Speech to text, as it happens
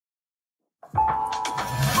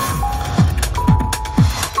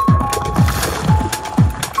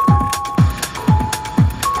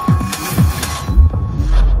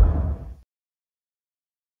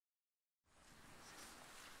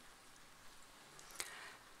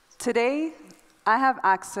Today, I have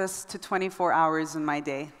access to 24 hours in my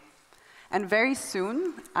day. And very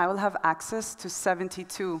soon, I will have access to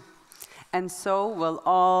 72. And so will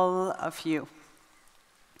all of you.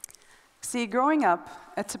 See, growing up,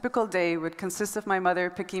 a typical day would consist of my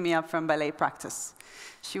mother picking me up from ballet practice.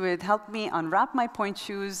 She would help me unwrap my pointe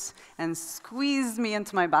shoes and squeeze me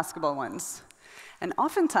into my basketball ones. And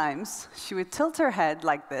oftentimes, she would tilt her head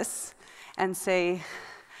like this and say,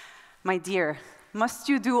 "My dear, must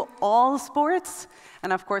you do all sports?"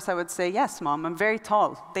 And of course, I would say, "Yes, Mom, I'm very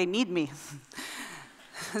tall. They need me."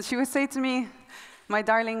 She would say to me, "My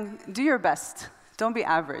darling, do your best. Don't be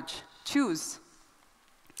average. Choose."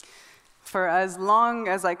 For as long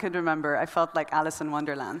as I could remember, I felt like Alice in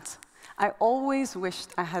Wonderland. I always wished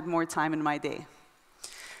I had more time in my day.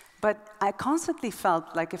 But I constantly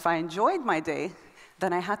felt like if I enjoyed my day,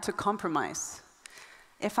 then I had to compromise.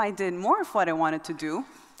 If I did more of what I wanted to do,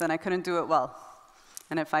 then I couldn't do it well.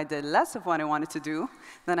 And if I did less of what I wanted to do,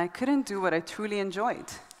 then I couldn't do what I truly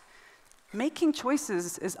enjoyed. Making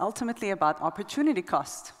choices is ultimately about opportunity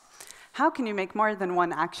cost. How can you make more than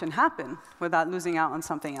one action happen without losing out on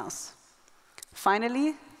something else?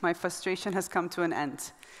 Finally, my frustration has come to an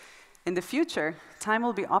end. In the future, time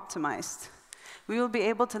will be optimized. We will be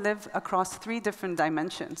able to live across 3 different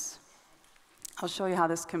dimensions. I'll show you how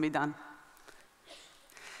this can be done.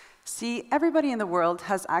 See, everybody in the world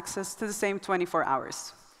has access to the same 24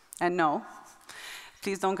 hours. And no,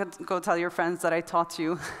 please don't go tell your friends that I taught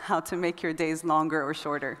you how to make your days longer or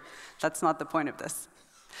shorter. That's not the point of this.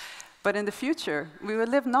 But in the future, we will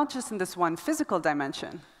live not just in this one physical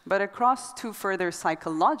dimension, but across 2 further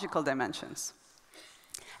psychological dimensions.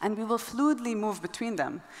 And we will fluidly move between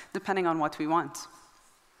them, depending on what we want.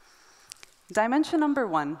 Dimension number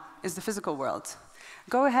 1 is the physical world.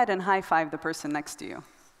 Go ahead and high-five the person next to you.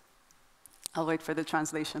 I'll wait for the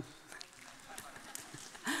translation.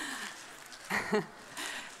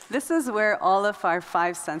 This is where all of our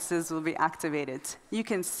 5 senses will be activated. You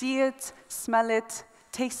can see it, smell it,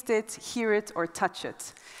 taste it, hear it, or touch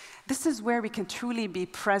it. This is where we can truly be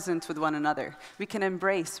present with one another. We can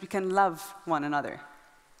embrace, we can love one another.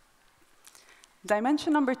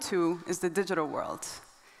 Dimension number 2 is the digital world.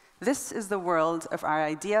 This is the world of our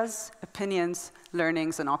ideas, opinions,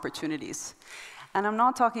 learnings, and opportunities. And I'm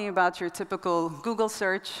not talking about your typical Google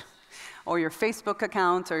search, or your Facebook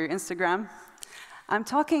account, or your Instagram. I'm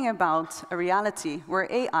talking about a reality where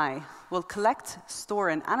AI will collect, store,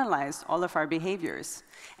 and analyze all of our behaviors,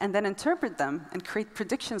 and then interpret them and create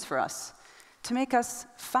predictions for us to make us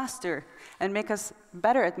faster and make us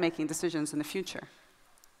better at making decisions in the future.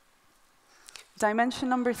 Dimension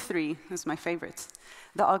number 3 is my favorite,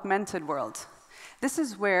 the augmented world. This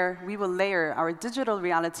is where we will layer our digital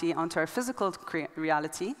reality onto our physical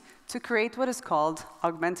reality to create what is called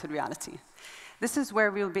augmented reality. This is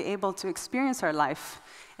where we will be able to experience our life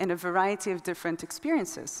in a variety of different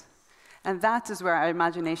experiences. And that is where our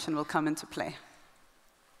imagination will come into play.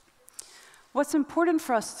 What's important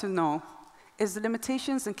for us to know is the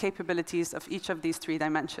limitations and capabilities of each of these 3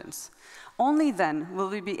 dimensions. Only then will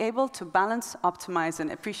we be able to balance, optimize,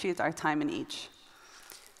 and appreciate our time in each.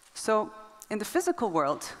 So, in the physical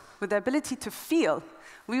world, with the ability to feel,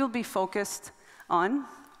 we will be focused on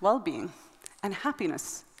well-being and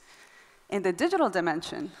happiness. In the digital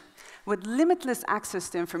dimension, with limitless access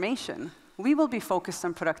to information, we will be focused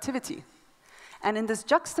on productivity. And in this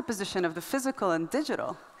juxtaposition of the physical and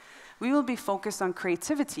digital, we will be focused on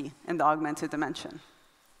creativity in the augmented dimension.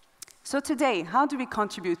 So today, how do we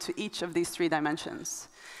contribute to each of these 3 dimensions?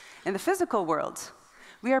 In the physical world,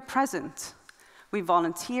 we are present. We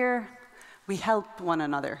volunteer. We help one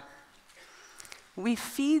another. We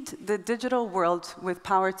feed the digital world with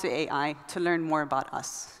power to AI to learn more about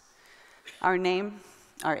us. Our name,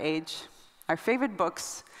 our age, our favorite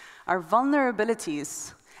books, our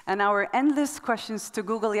vulnerabilities, and our endless questions to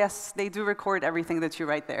Google. Yes, they do record everything that you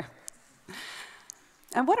write there.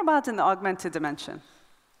 And what about in the augmented dimension?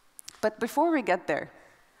 But before we get there,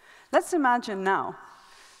 let's imagine now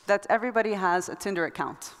that everybody has a Tinder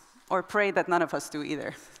account, or pray that none of us do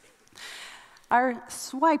either. Our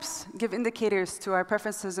swipes give indicators to our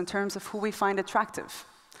preferences in terms of who we find attractive.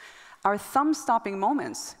 Our thumb-stopping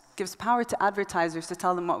moments gives power to advertisers to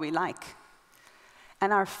tell them what we like.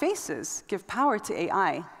 And our faces give power to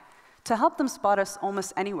AI to help them spot us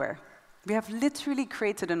almost anywhere. We have literally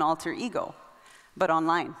created an alter ego, but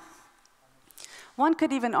online. One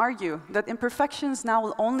could even argue that imperfections now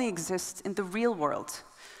will only exist in the real world.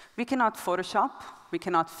 We cannot Photoshop, we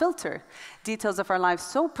cannot filter details of our lives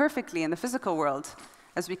so perfectly in the physical world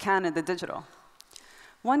as we can in the digital.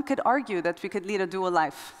 One could argue that we could lead a dual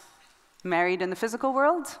life, Married in the physical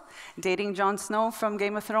world, dating Jon Snow from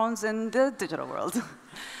Game of Thrones in the digital world.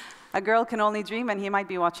 A girl can only dream, and he might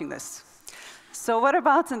be watching this. So what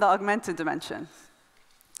about in the augmented dimension?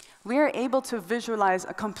 We are able to visualize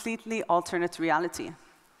a completely alternate reality.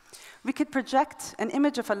 We could project an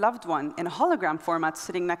image of a loved one in a hologram format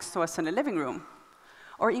sitting next to us in a living room,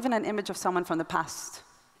 or even an image of someone from the past.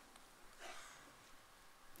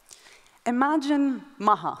 Imagine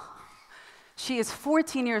Maha. She is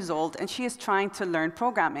 14 years old, and she is trying to learn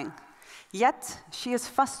programming. Yet, she is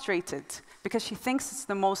frustrated because she thinks it's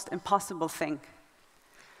the most impossible thing.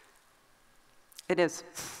 It is.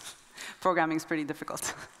 Programming is pretty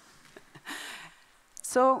difficult.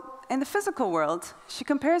 So, in the physical world, she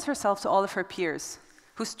compares herself to all of her peers,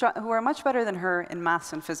 who are much better than her in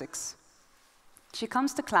maths and physics. She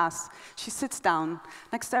comes to class, she sits down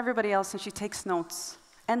next to everybody else, and she takes notes,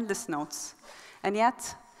 endless notes. And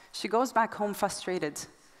yet, she goes back home frustrated.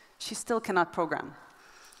 She still cannot program.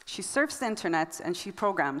 She surfs the internet, and she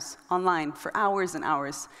programs online for hours and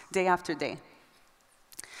hours, day after day.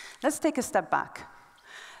 Let's take a step back.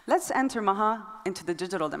 Let's enter Maha into the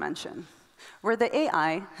digital dimension, where the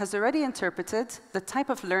AI has already interpreted the type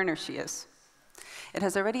of learner she is. It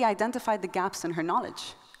has already identified the gaps in her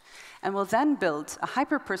knowledge, and will then build a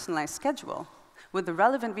hyper-personalized schedule with the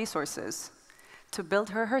relevant resources to build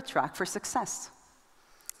her track for success.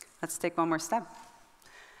 Let's take one more step.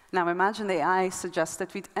 Now imagine the AI suggests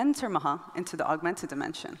that we enter Maha into the augmented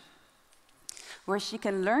dimension, where she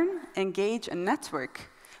can learn, engage, and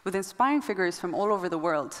network with inspiring figures from all over the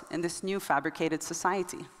world in this new fabricated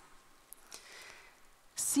society.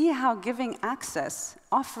 See how giving access,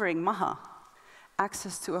 offering Maha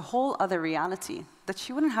access to a whole other reality that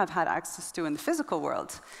she wouldn't have had access to in the physical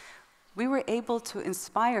world, we were able to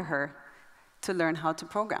inspire her to learn how to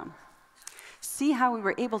program. See how we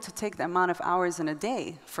were able to take the amount of hours in a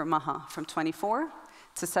day for Maha from 24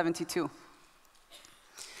 to 72.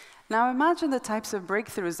 Now imagine the types of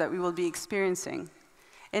breakthroughs that we will be experiencing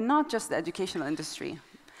in not just the educational industry,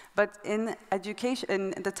 but in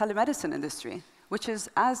the telemedicine industry, which is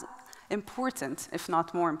as important, if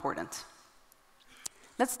not more important.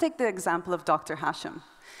 Let's take the example of Dr. Hashim,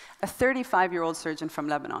 a 35-year-old surgeon from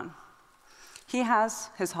Lebanon. He has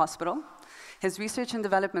his hospital, his research and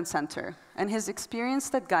development center, and his experience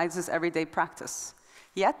that guides his everyday practice.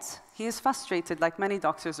 Yet, he is frustrated, like many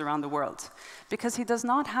doctors around the world, because he does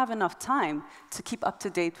not have enough time to keep up to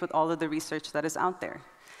date with all of the research that is out there.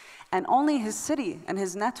 And only his city and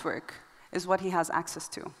his network is what he has access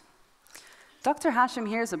to. Dr. Hashim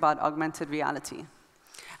hears about augmented reality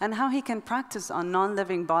and how he can practice on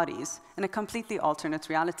non-living bodies in a completely alternate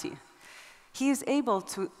reality. He is able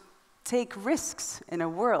to take risks in a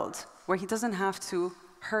world where he doesn't have to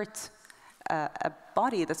hurt a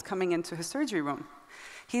body that's coming into his surgery room.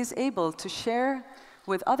 He is able to share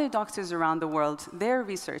with other doctors around the world their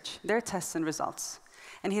research, their tests and results.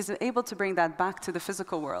 And he's able to bring that back to the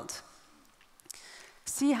physical world.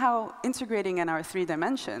 See how integrating in our 3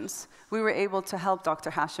 dimensions, we were able to help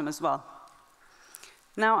Dr. Hashim as well.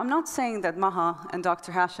 Now, I'm not saying that Maha and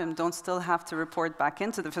Dr. Hashim don't still have to report back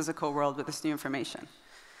into the physical world with this new information.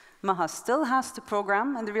 Maha still has to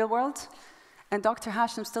program in the real world, and Dr.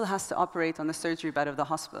 Hashim still has to operate on the surgery bed of the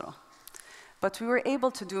hospital. But we were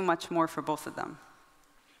able to do much more for both of them.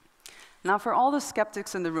 Now, for all the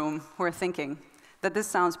skeptics in the room who are thinking that this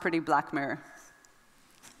sounds pretty Black Mirror,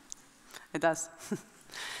 it does.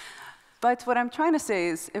 But what I'm trying to say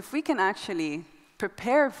is, if we can actually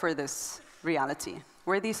prepare for this reality,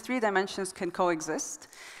 where these 3 dimensions can coexist,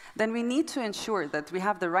 then we need to ensure that we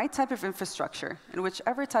have the right type of infrastructure in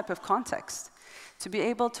whichever type of context to be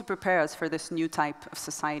able to prepare us for this new type of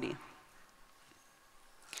society.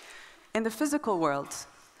 In the physical world,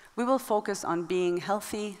 we will focus on being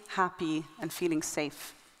healthy, happy, and feeling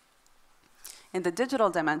safe. In the digital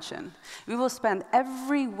dimension, we will spend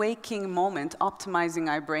every waking moment optimizing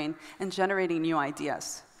our brain and generating new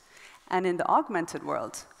ideas. And in the augmented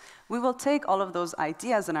world, we will take all of those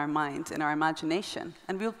ideas in our mind, in our imagination,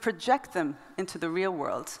 and we'll project them into the real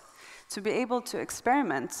world to be able to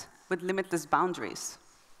experiment with limitless boundaries.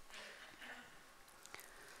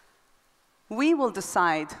 We will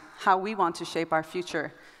decide how we want to shape our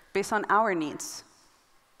future based on our needs.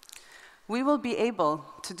 We will be able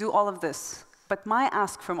to do all of this, but my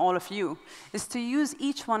ask from all of you is to use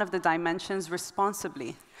each one of the dimensions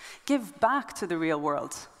responsibly. Give back to the real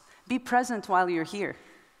world. Be present while you're here.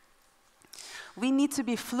 We need to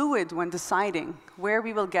be fluid when deciding where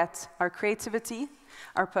we will get our creativity,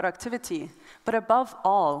 our productivity, but above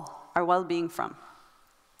all, our well-being from.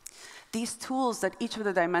 These tools that each of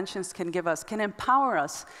the dimensions can give us can empower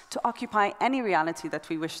us to occupy any reality that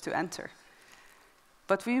we wish to enter.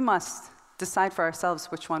 But we must decide for ourselves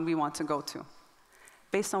which one we want to go to,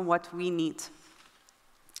 based on what we need.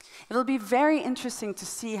 It'll be very interesting to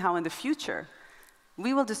see how in the future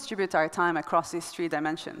we will distribute our time across these three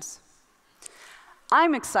dimensions.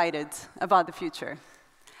 I'm excited about the future.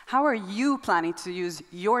 How are you planning to use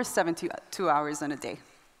your 72 hours in a day?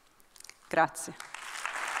 Grazie.